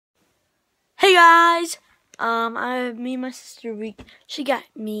guys, me and my sister, she got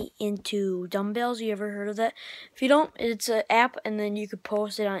me into Dumbbells. You ever heard of that? If you don't, it's an app, and then you could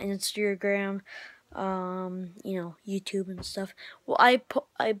post it on Instagram, you know, YouTube and stuff. Well, I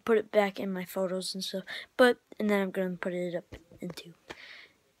put it back in my photos and stuff, and then I'm gonna put it up into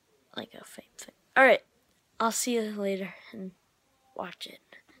like a fake thing. All right, I'll see you later and watch it.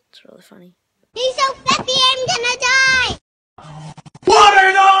 It's really funny. He's so fluffy, I'm gonna die. What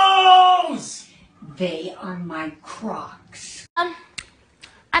are those? They are my Crocs.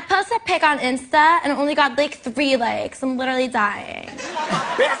 I posted a pic on Insta and it only got like 3 likes. I'm literally dying.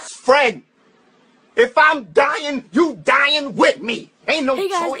 Best friend. If I'm dying, you dying with me. Ain't no Hey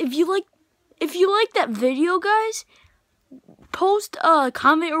guys, choice. if you like that video, guys, post a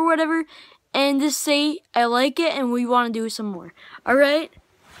comment or whatever and just say I like it and we want to do some more. All right?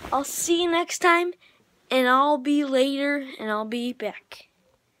 I'll see you next time, and I'll be later and I'll be back.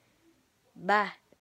 Bye.